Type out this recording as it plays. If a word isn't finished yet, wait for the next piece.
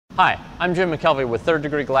Hi, I'm Jim McKelvey with Third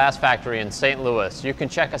Degree Glass Factory in St. Louis. You can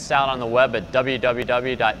check us out on the web at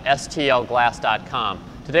www.stlglass.com.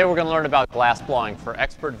 Today we're going to learn about glass blowing for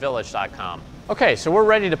expertvillage.com. Okay, so we're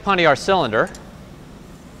ready to punty our cylinder.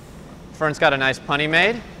 Fern's got a nice punty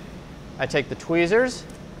made. I take the tweezers,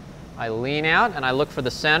 I lean out and I look for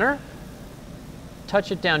the center,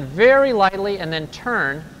 touch it down very lightly and then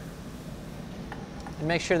turn and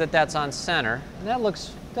make sure that that's on center. And that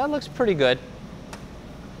looks pretty good.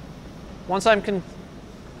 Once I'm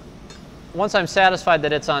satisfied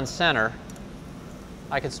that it's on center,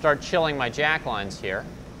 I can start chilling my jack lines here.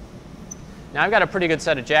 Now I've got a pretty good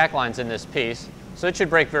set of jack lines in this piece, so it should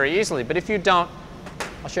break very easily, but if you don't,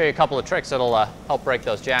 I'll show you a couple of tricks that'll help break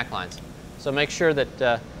those jack lines. So make sure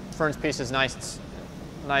that Fern's piece is nice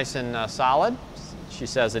and solid. She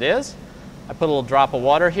says it is. I put a little drop of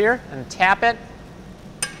water here and tap it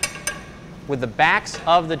with the backs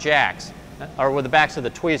of the jacks, or with the backs of the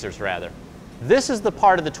tweezers rather. This is the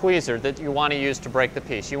part of the tweezer that you want to use to break the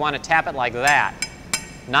piece. You want to tap it like that,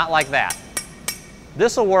 not like that.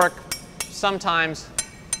 This will work sometimes,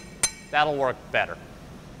 that'll work better.